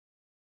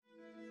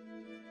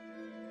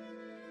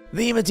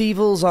The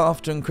medievals are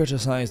often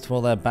criticised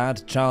for their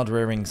bad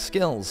child-rearing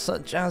skills,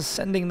 such as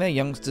sending their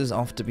youngsters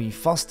off to be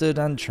fostered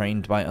and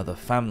trained by other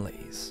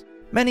families.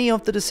 Many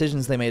of the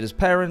decisions they made as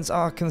parents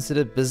are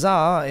considered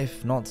bizarre,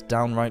 if not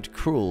downright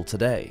cruel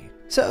today.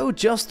 So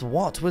just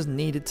what was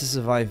needed to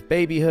survive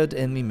babyhood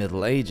in the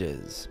Middle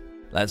Ages?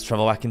 Let's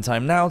travel back in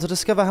time now to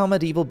discover how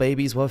medieval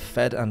babies were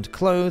fed and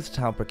clothed,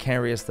 how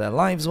precarious their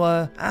lives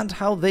were, and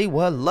how they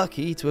were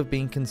lucky to have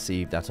been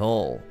conceived at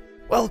all.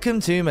 Welcome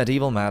to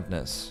Medieval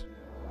Madness.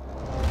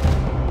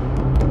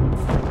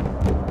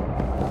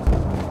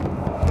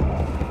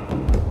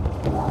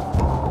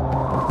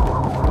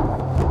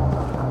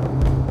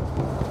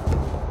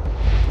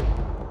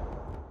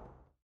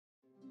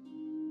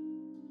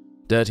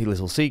 Dirty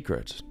little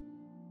secret.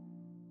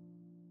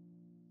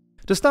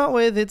 To start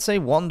with, it's a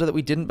wonder that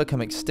we didn't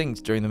become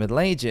extinct during the Middle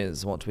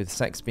Ages, what with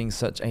sex being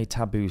such a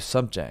taboo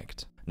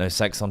subject. No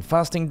sex on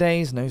fasting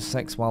days, no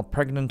sex while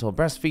pregnant or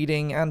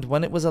breastfeeding, and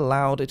when it was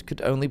allowed it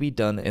could only be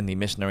done in the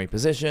missionary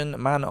position,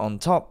 man on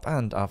top,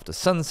 and after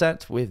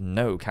sunset with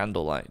no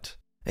candlelight.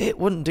 It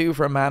wouldn't do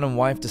for a man and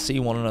wife to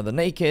see one another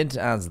naked,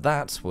 as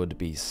that would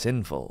be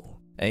sinful.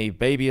 A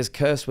baby is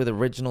cursed with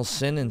original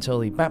sin until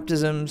the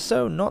baptism,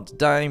 so not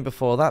dying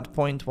before that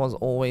point was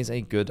always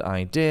a good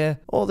idea,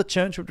 or the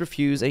church would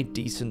refuse a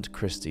decent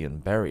Christian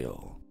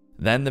burial.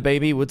 Then the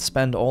baby would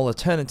spend all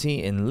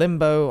eternity in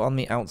limbo on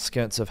the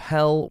outskirts of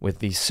hell with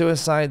the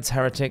suicides,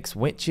 heretics,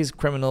 witches,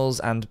 criminals,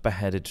 and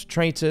beheaded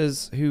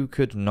traitors who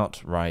could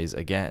not rise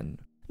again.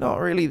 Not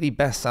really the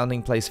best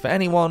sounding place for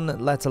anyone,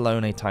 let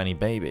alone a tiny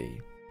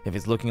baby. If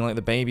it's looking like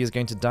the baby is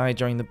going to die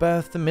during the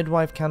birth, the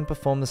midwife can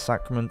perform the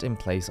sacrament in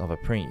place of a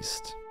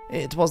priest.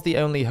 It was the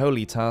only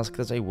holy task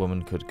that a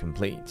woman could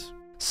complete.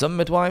 Some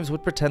midwives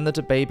would pretend that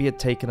a baby had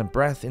taken a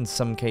breath in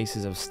some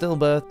cases of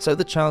stillbirth, so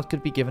the child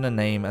could be given a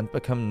name and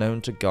become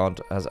known to God,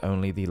 as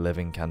only the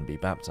living can be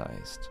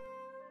baptized.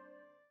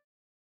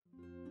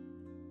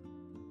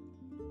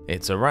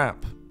 It's a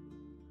wrap.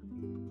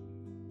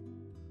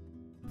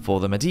 For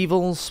the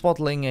medievals,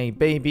 swaddling a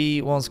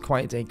baby was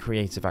quite a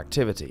creative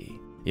activity.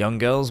 Young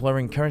girls were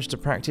encouraged to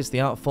practice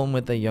the art form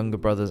with their younger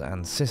brothers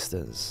and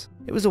sisters.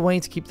 It was a way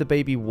to keep the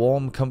baby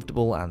warm,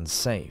 comfortable, and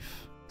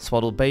safe.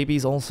 Swaddled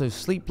babies also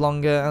sleep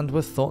longer and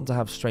were thought to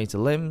have straighter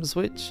limbs,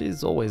 which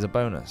is always a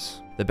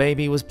bonus. The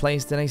baby was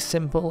placed in a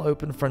simple,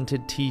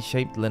 open-fronted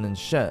T-shaped linen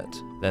shirt.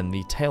 Then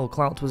the tail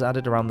clout was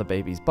added around the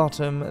baby's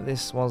bottom.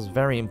 This was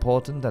very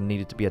important and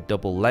needed to be a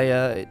double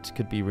layer. It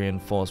could be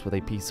reinforced with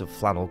a piece of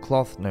flannel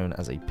cloth known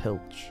as a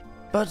pilch.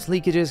 But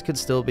leakages could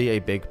still be a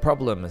big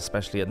problem,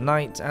 especially at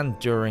night and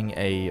during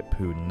a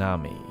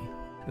punami.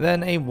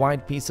 Then a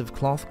wide piece of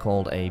cloth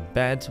called a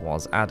bed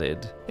was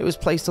added. It was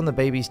placed on the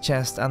baby's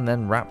chest and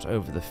then wrapped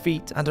over the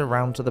feet and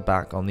around to the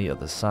back on the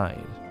other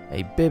side.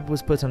 A bib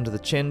was put under the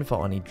chin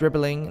for any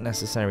dribbling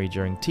necessary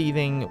during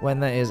teething when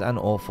there is an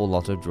awful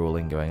lot of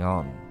drooling going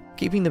on.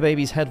 Keeping the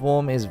baby's head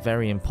warm is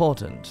very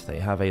important. They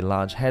have a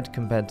large head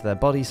compared to their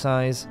body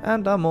size,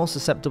 and are more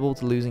susceptible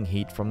to losing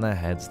heat from their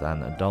heads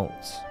than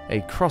adults. A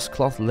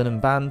cross-cloth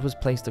linen band was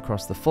placed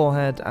across the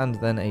forehead, and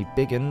then a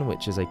biggin,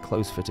 which is a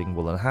close-fitting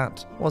woolen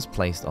hat, was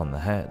placed on the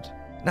head.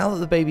 Now that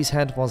the baby's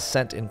head was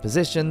set in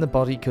position, the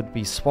body could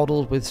be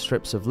swaddled with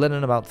strips of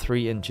linen about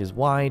 3 inches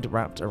wide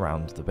wrapped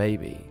around the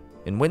baby.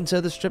 In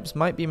winter, the strips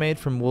might be made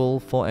from wool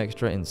for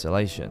extra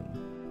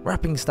insulation.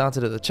 Wrapping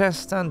started at the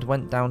chest and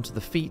went down to the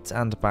feet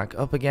and back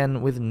up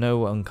again with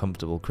no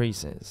uncomfortable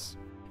creases.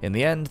 In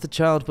the end, the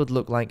child would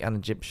look like an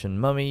Egyptian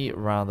mummy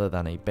rather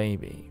than a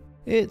baby.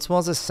 It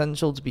was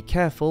essential to be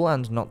careful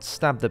and not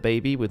stab the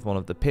baby with one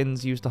of the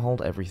pins used to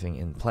hold everything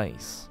in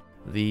place.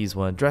 These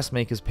were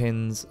dressmaker's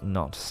pins,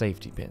 not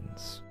safety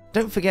pins.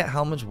 Don't forget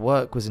how much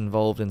work was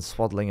involved in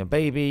swaddling a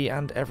baby,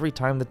 and every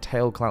time the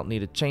tail clout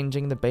needed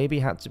changing, the baby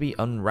had to be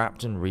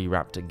unwrapped and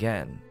rewrapped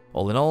again.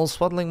 All in all,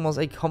 swaddling was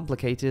a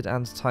complicated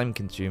and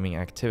time-consuming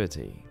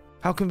activity.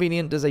 How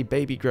convenient does a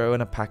baby grow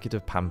in a packet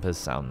of Pampers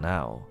sound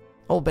now?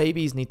 All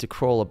babies need to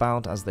crawl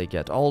about as they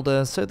get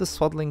older, so the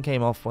swaddling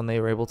came off when they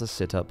were able to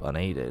sit up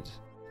unaided.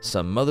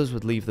 Some mothers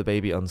would leave the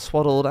baby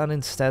unswaddled and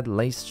instead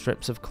lace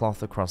strips of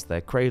cloth across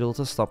their cradle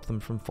to stop them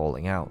from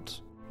falling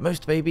out.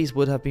 Most babies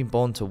would have been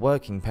born to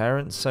working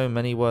parents, so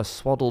many were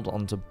swaddled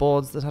onto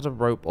boards that had a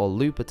rope or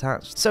loop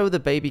attached, so the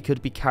baby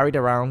could be carried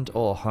around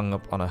or hung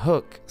up on a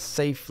hook,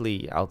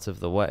 safely out of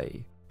the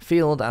way.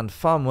 Field and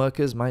farm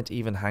workers might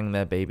even hang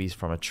their babies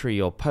from a tree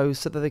or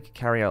post so that they could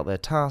carry out their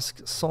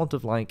tasks, sort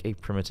of like a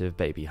primitive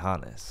baby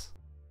harness.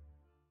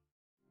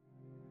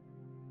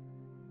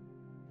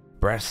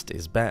 Breast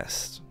is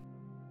best.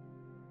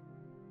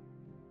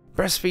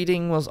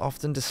 Breastfeeding was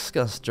often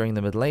discussed during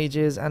the Middle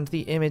Ages, and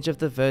the image of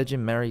the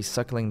Virgin Mary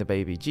suckling the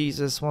baby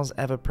Jesus was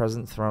ever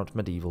present throughout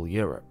medieval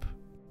Europe.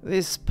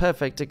 This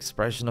perfect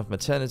expression of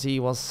maternity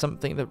was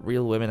something that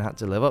real women had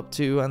to live up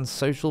to, and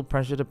social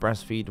pressure to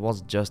breastfeed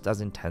was just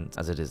as intense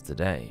as it is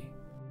today.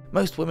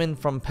 Most women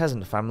from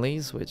peasant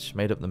families, which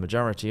made up the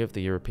majority of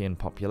the European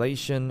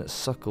population,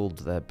 suckled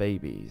their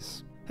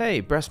babies. Hey,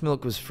 breast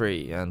milk was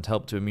free and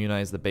helped to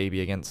immunize the baby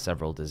against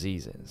several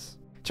diseases.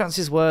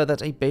 Chances were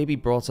that a baby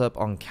brought up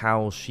on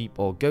cow, sheep,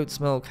 or goat's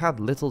milk had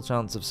little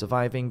chance of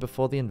surviving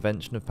before the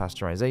invention of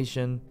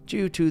pasteurization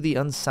due to the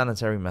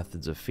unsanitary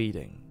methods of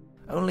feeding.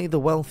 Only the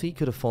wealthy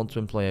could afford to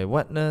employ a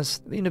wet nurse,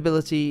 the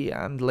nobility,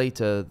 and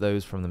later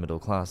those from the middle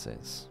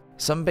classes.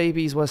 Some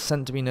babies were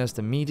sent to be nursed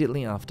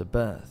immediately after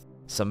birth.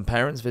 Some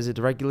parents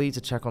visited regularly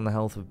to check on the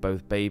health of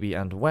both baby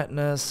and wet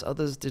nurse,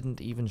 others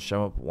didn't even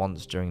show up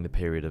once during the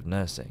period of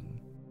nursing.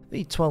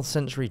 The 12th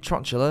century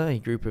Trotula, a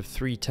group of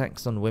 3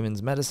 texts on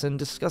women's medicine,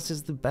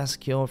 discusses the best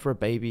cure for a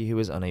baby who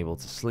is unable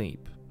to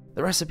sleep.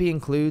 The recipe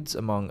includes,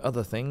 among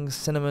other things,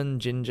 cinnamon,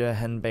 ginger,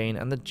 henbane,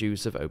 and the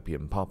juice of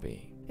opium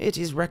poppy. It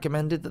is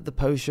recommended that the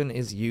potion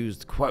is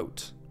used,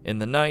 quote, in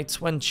the night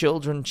when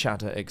children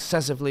chatter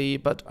excessively,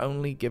 but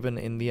only given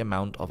in the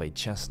amount of a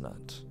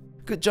chestnut.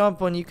 Good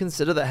job when you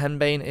consider that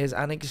henbane is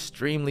an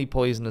extremely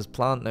poisonous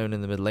plant known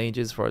in the Middle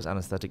Ages for its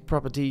anesthetic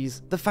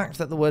properties. The fact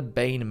that the word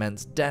bane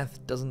meant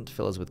death doesn't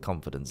fill us with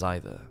confidence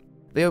either.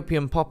 The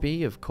opium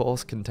poppy, of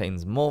course,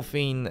 contains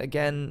morphine,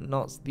 again,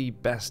 not the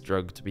best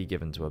drug to be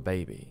given to a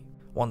baby.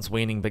 Once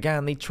weaning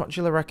began, the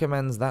Trotula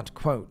recommends that,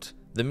 quote,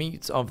 the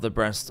meat of the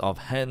breasts of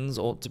hens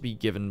ought to be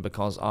given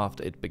because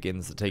after it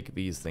begins to take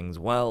these things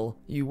well,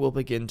 you will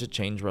begin to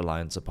change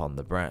reliance upon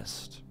the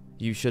breast.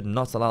 You should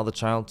not allow the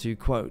child to,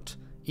 quote,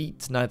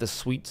 eat neither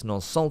sweet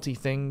nor salty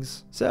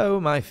things, so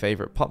my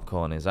favorite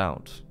popcorn is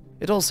out.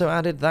 It also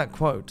added that,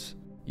 quote,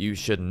 you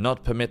should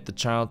not permit the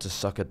child to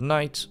suck at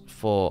night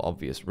for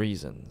obvious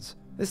reasons.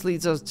 This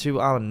leads us to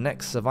our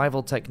next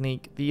survival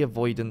technique, the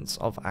avoidance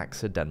of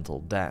accidental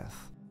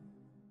death.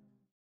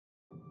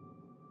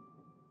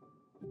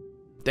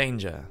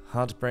 Danger,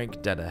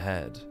 heartbreak dead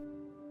ahead.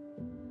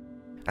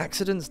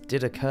 Accidents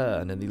did occur,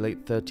 and in the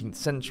late 13th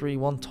century,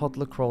 one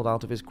toddler crawled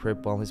out of his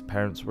crib while his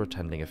parents were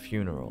attending a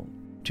funeral.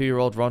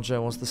 2-year-old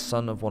Roger was the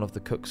son of one of the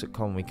cooks at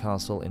Conwy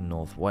Castle in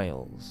North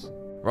Wales.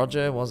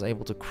 Roger was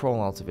able to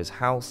crawl out of his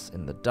house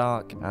in the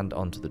dark and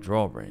onto the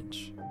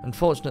drawbridge.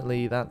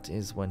 Unfortunately, that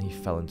is when he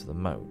fell into the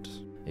moat.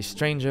 A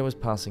stranger was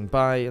passing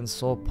by and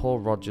saw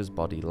poor Roger's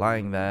body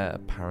lying there,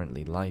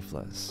 apparently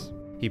lifeless.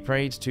 He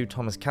prayed to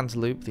Thomas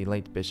Cantilupe, the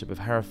late Bishop of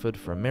Hereford,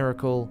 for a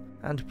miracle,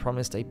 and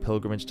promised a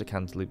pilgrimage to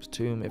Cantilupe's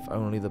tomb if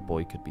only the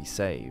boy could be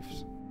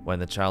saved. When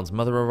the child's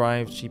mother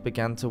arrived, she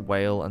began to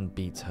wail and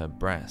beat her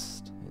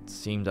breast. It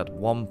seemed at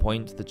one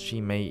point that she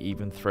may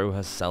even throw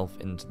herself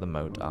into the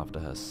moat after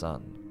her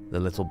son. The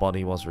little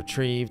body was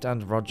retrieved,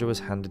 and Roger was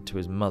handed to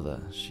his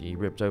mother. She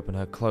ripped open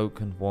her cloak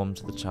and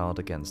warmed the child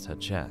against her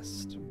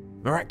chest.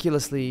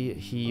 Miraculously,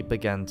 he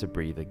began to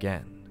breathe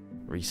again.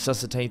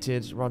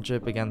 Resuscitated, Roger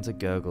began to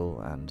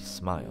gurgle and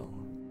smile.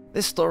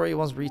 This story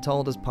was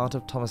retold as part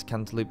of Thomas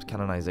Cantilupe's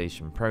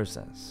canonization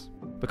process.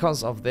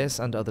 Because of this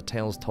and other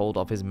tales told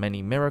of his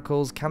many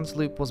miracles,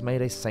 Cantilupe was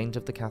made a saint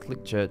of the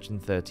Catholic Church in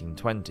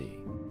 1320.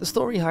 The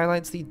story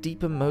highlights the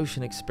deep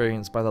emotion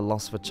experienced by the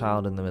loss of a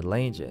child in the Middle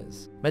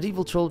Ages.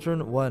 Medieval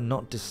children were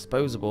not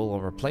disposable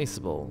or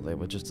replaceable, they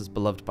were just as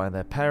beloved by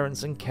their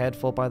parents and cared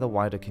for by the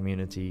wider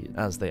community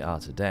as they are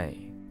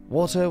today.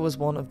 Water was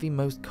one of the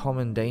most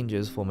common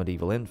dangers for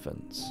medieval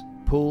infants.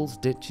 Pools,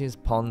 ditches,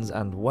 ponds,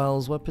 and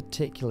wells were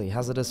particularly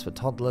hazardous for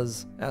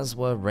toddlers, as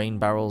were rain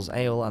barrels,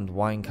 ale and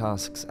wine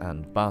casks,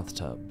 and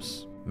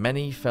bathtubs.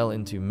 Many fell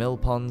into mill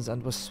ponds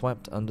and were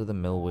swept under the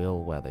mill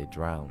wheel where they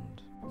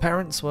drowned.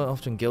 Parents were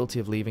often guilty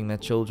of leaving their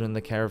children in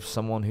the care of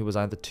someone who was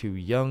either too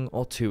young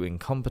or too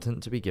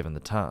incompetent to be given the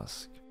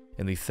task.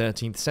 In the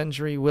 13th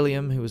century,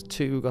 William, who was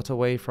 2, got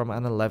away from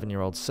an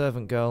 11-year-old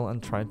servant girl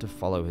and tried to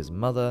follow his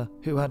mother,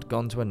 who had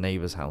gone to a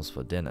neighbour's house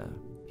for dinner.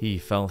 He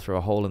fell through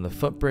a hole in the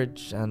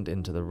footbridge and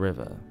into the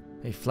river.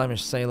 A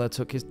Flemish sailor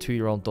took his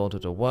 2-year-old daughter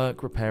to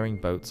work repairing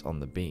boats on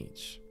the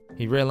beach.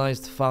 He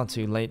realised far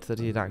too late that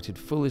he had acted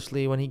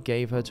foolishly when he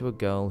gave her to a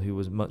girl who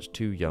was much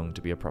too young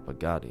to be a proper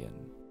guardian.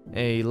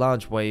 A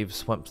large wave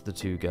swept the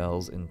 2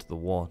 girls into the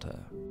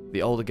water.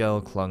 The older girl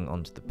clung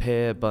onto the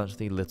pier, but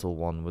the little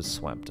one was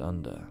swept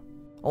under.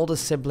 Older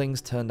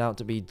siblings turned out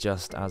to be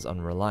just as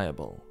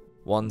unreliable.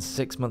 One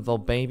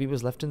 6-month-old baby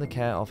was left in the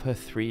care of her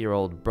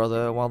 3-year-old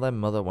brother while their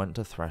mother went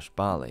to thresh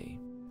barley.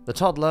 The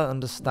toddler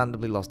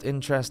understandably lost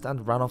interest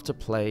and ran off to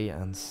play,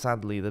 and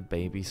sadly the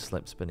baby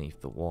slips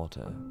beneath the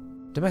water.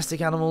 Domestic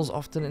animals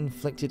often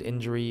inflicted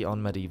injury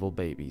on medieval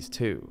babies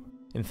too.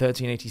 In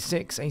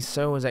 1386, a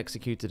sow was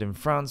executed in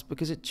France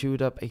because it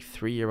chewed up a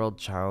 3-year-old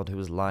child who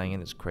was lying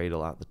in its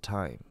cradle at the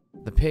time.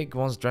 The pig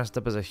was dressed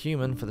up as a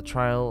human for the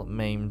trial,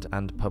 maimed,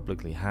 and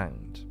publicly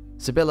hanged.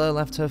 Sibylla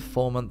left her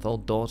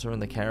 4-month-old daughter in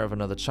the care of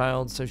another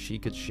child so she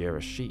could shear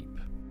a sheep.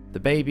 The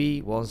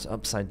baby was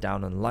upside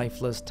down and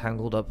lifeless,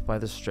 tangled up by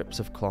the strips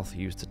of cloth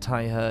used to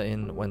tie her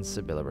in when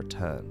Sibylla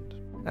returned.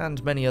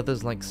 And many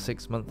others, like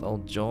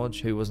 6-month-old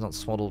George, who was not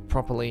swaddled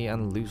properly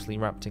and loosely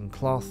wrapped in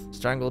cloth,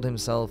 strangled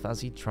himself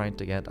as he tried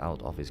to get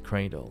out of his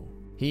cradle.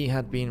 He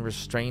had been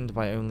restrained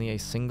by only a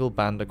single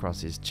band across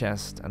his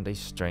chest and a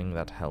string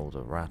that held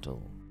a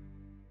rattle.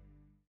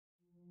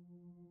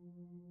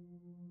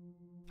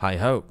 High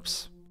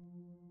hopes.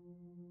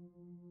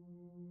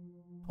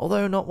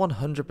 Although not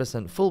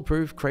 100%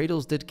 foolproof,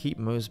 cradles did keep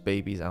most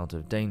babies out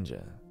of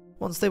danger.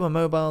 Once they were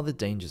mobile, the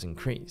dangers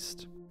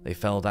increased. They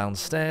fell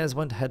downstairs,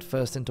 went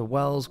headfirst into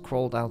wells,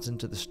 crawled out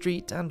into the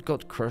street, and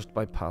got crushed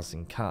by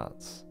passing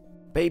carts.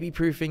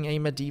 Baby-proofing a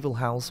medieval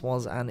house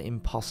was an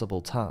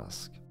impossible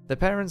task. Their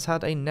parents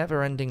had a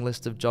never-ending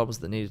list of jobs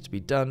that needed to be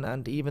done,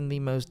 and even the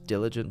most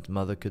diligent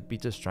mother could be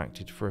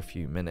distracted for a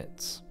few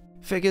minutes.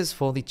 Figures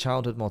for the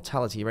childhood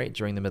mortality rate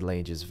during the Middle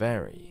Ages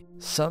vary.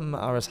 Some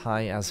are as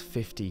high as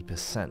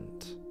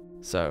 50%.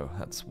 So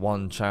that's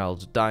one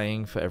child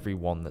dying for every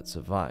one that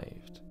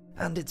survived.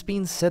 And it's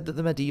been said that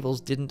the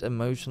medievals didn't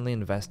emotionally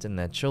invest in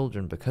their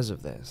children because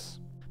of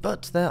this.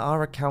 But there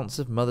are accounts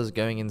of mothers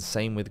going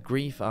insane with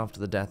grief after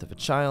the death of a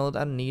child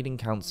and needing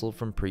counsel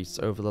from priests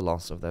over the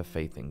loss of their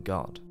faith in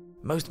God.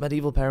 Most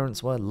medieval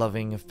parents were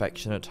loving,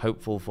 affectionate,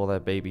 hopeful for their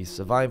baby's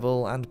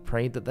survival, and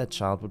prayed that their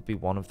child would be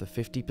one of the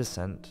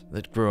 50%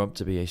 that grew up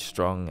to be a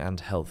strong and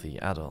healthy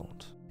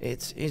adult.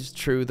 It is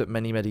true that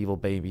many medieval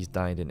babies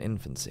died in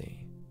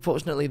infancy.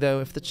 Fortunately though,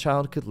 if the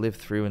child could live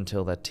through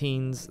until their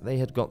teens, they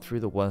had got through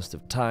the worst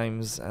of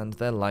times, and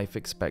their life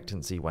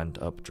expectancy went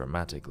up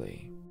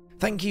dramatically.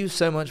 Thank you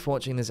so much for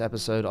watching this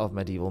episode of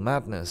Medieval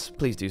Madness.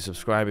 Please do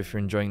subscribe if you're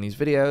enjoying these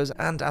videos,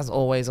 and as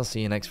always, I'll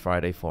see you next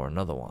Friday for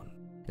another one.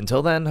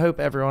 Until then, hope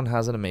everyone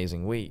has an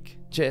amazing week.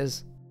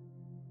 Cheers!